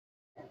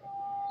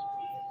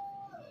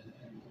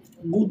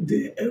Good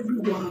day,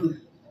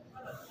 everyone.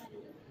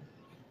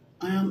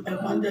 I am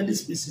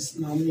Evangelist Mrs.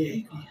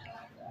 Naomi,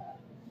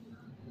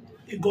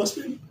 a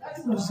gospel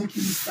music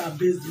minister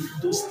based in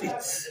those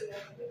states.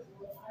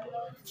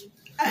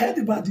 I heard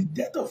about the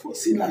death of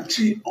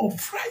Osinachi on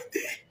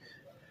Friday.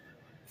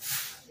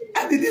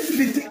 I didn't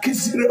really take it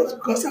serious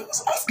because I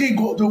was asking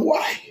God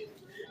why.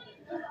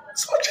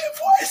 Such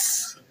a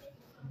voice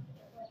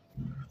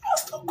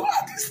has to go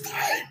at this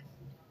time.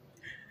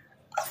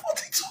 At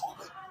 42.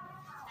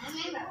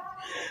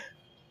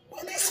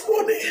 But this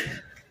morning,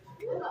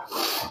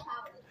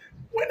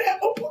 when I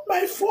opened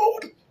my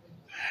phone,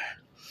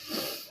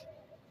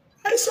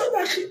 I saw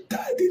that she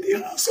died in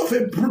the house of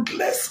a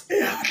bruteless,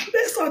 a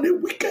heartless, and a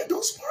wicked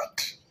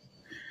husband.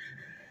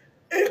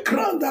 A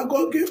crown that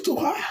God gave to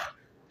her,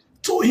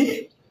 to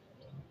him,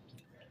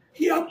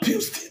 he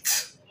abused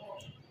it.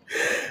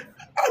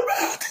 And my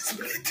heart is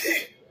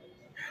bleeding.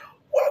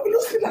 Why will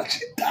you still let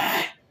she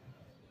die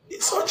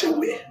in such a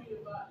way?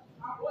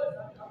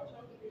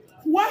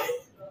 Why?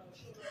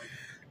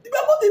 The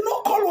Bible did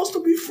not call us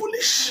to be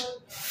foolish.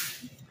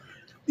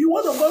 The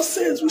word of God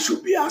says we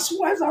should be as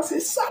wise as a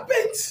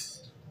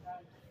serpent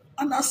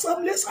and as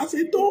harmless as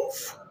a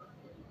dove.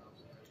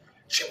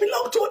 She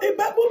belonged to a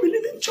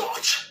Bible-believing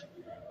church.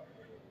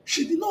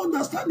 She did not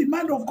understand the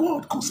mind of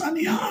God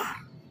concerning her.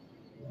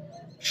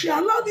 She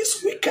allowed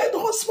this wicked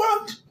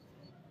husband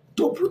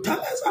to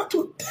brutalize her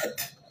to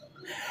death.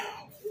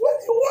 When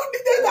the one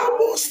needed her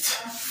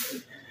most,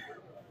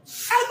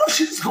 I know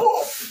she's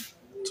home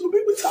to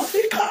be with her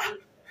maker,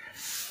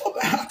 but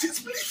my heart is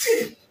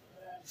bleeding.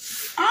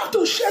 I have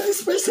to share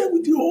this message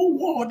with the whole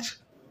world.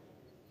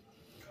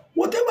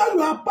 Whatever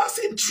you are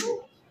passing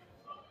through,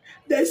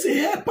 there is a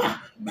helper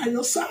by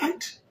your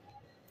side.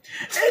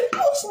 A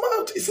closed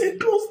mouth is a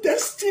closed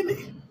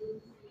destiny.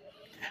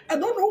 I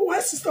don't know why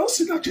Sister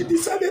Osinachi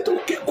decided to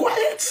keep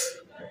quiet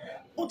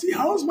until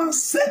her husband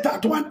said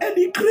that to an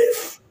early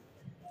grave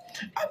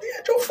at the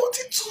age of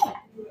 42.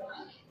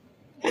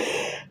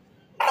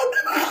 I've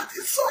never had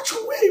it such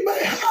a way in my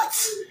heart.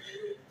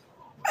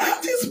 My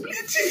heart is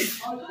bleeding.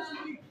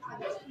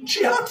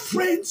 She had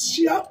friends,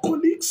 she had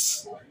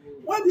colleagues.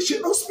 Why did she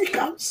not speak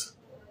out?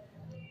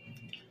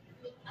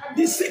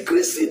 The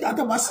secrecy that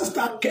our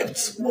sister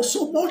kept was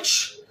so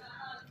much,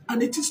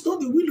 and it is not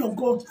the will of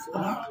God for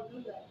her.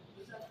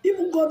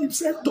 Even God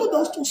himself told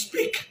us to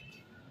speak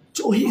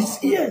to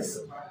his ears.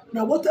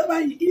 Now whatever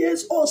he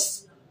hears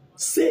us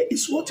say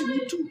is what he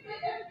will do.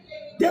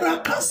 There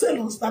are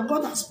counselors that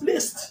God has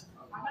placed.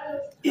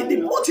 In the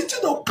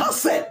multitude of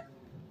counsel,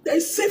 there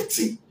is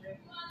safety.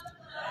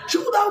 She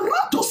would have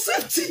run to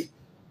safety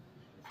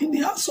in the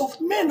hands of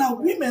men and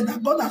women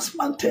that God has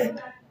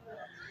planted.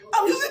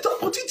 I'm using the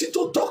opportunity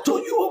to talk to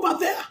you over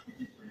there.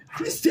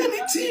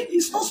 Christianity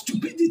is not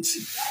stupidity.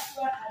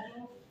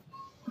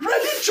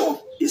 Religion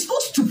is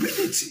not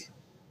stupidity.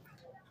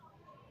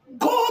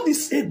 God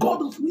is a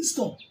God of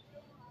wisdom.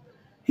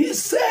 He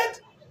said,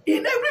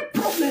 in every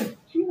problem,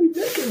 he will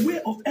make a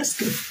way of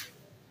escape.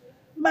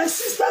 My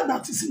sister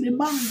that is in a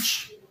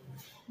marriage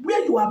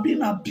where you are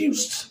being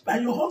abused by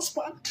your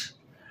husband,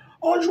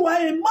 or you are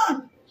a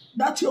man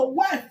that your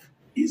wife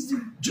is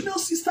the junior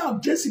sister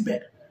of Jezebel,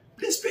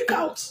 please speak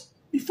out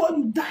before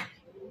you die.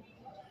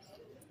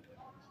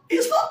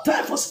 It's not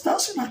time for Sister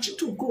Osinachi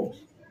to go.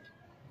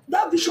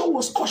 That vision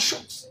was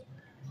cautious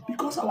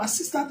because our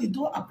sister did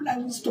not apply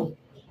wisdom.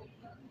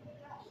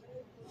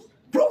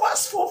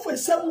 Proverbs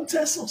 4:7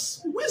 tells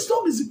us, wisdom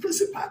is the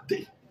principal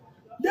thing.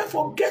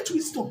 Therefore, get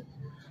wisdom.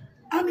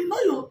 And in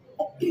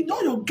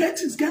all your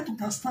gettings, get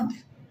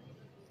understanding.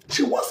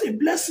 She was a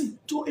blessing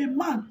to a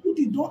man who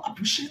did not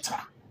appreciate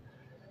her.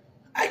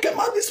 I came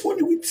out this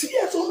morning with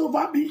tears all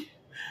over me.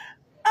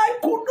 I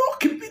could not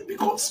keep it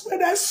because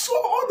when I saw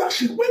all that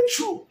she went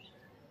through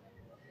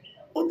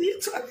on the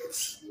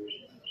internet,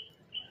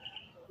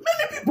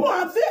 many people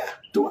are there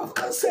to have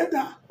cancelled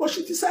her, but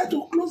she decided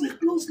to close her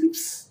closed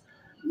lips.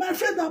 My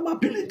friend, I'm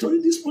appealing to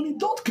you this morning.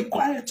 Don't keep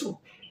quiet.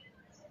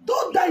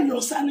 Don't die in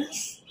your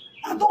silence.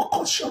 And don't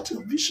cut short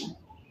your vision.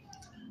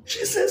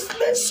 She says,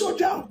 slave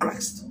soldier of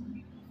Christ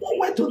who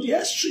went to the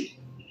extreme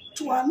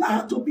to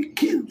allow her to be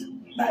killed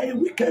by a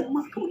wicked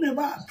man who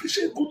never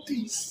appreciates good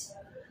things.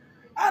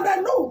 And I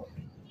know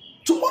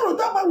tomorrow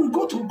that man will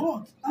go to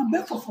God and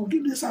beg for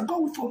forgiveness, and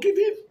God will forgive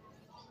him.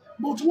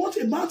 But what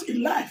about a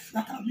life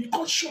that has been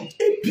cut short?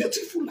 A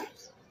beautiful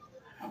life.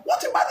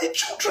 What about the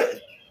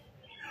children?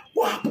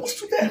 What happens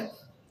to them?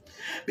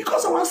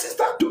 Because our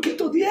sister took it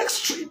to the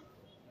extreme.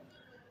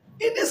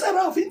 In this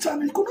era of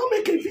internet, you could not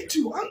make a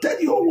video and tell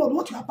the whole world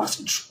what you are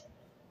passing through.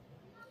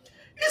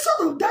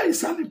 Instead of dying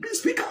silently, please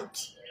speak out.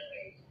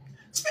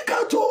 Speak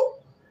out, oh.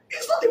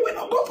 It's not the way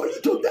of God for you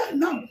to die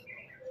now.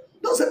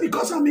 Don't say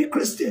because I'm a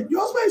Christian,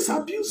 your husband is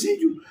abusing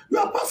you. You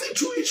are passing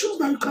through issues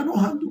that you cannot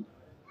handle.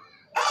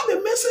 I have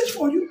a message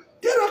for you.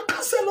 There are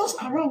counselors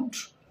around.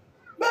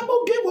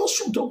 Bible gave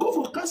us room to go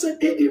for counsel.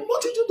 In the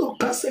multitude of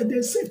counsel,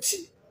 there's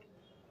safety.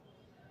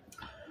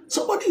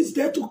 Somebody is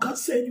there to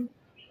counsel you.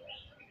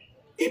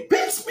 It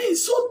pains me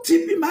so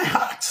deep in my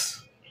heart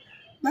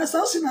That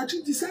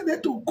Osinachi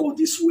decided to go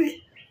this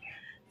way.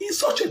 It's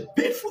such a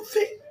painful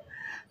thing.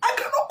 I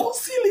cannot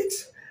conceal it.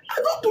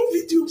 I don't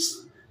do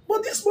videos.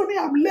 But this morning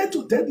I'm led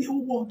to tell the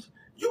whole world,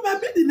 you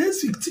might be the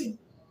next victim.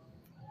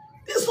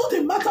 It's not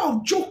a matter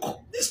of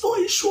joke. It's not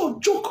an issue of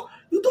joke.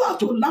 You don't have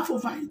to laugh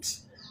over it.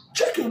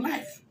 Check your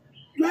life.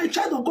 You are a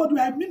child of God. You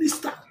are a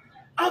minister.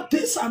 And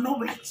things are not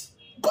right.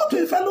 Go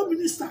to a fellow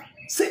minister.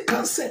 Say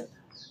counsel.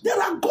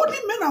 There are godly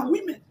men and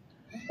women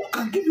who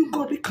can give you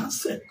godly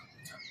counsel.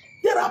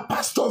 There are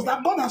pastors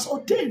that God has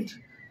ordained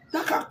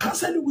that can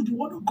counsel you with the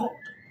word of God.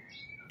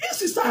 If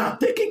sister are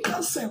taking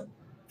counsel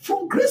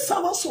from great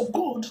servants of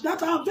God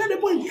that are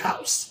available in the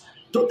house,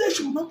 today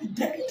she will not be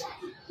dead.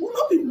 Will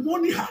not be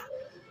mourning her.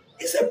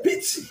 It's a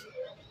pity.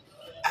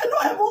 I know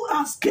heaven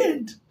has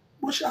gained,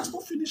 but she has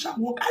not finished her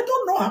work. I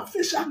don't know her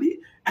facially.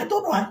 I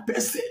don't know her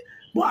person,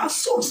 but her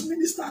sons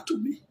minister to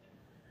me.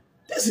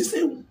 This is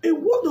a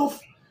word of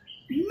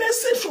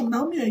message from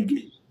Naomi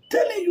again,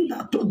 telling you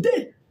that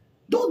today,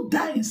 don't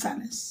die in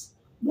silence.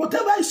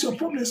 Whatever is your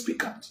problem,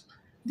 speak out.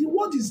 The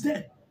word is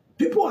there.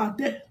 People are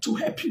there to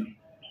help you.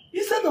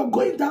 Instead of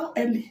going down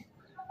early,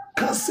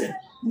 cancer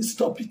will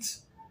stop it.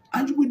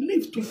 And you will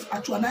live to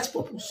actualize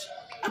purpose.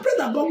 I pray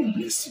that God will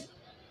bless you.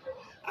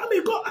 And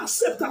may God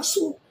accept that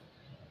soul.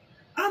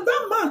 And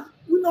that man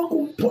will not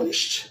go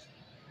punished.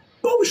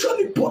 God will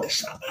surely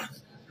punish that man.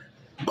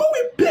 God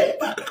will pay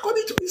back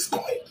according to his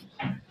coin.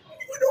 He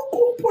will not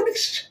go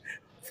punished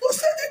for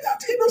sending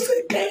that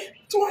innocent guy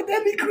to an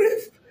early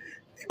grave.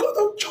 The God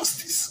of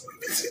justice will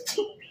visit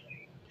you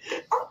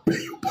and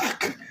pay you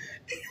back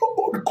in your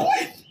own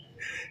coin.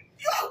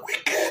 You are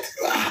wicked,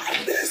 you are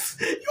heartless,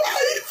 you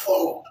are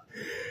evil.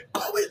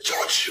 God will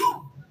judge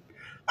you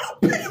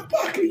and pay you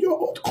back in your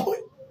own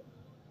coin.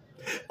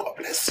 God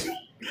bless you.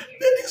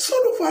 May the son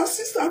of our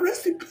sister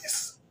rest in peace.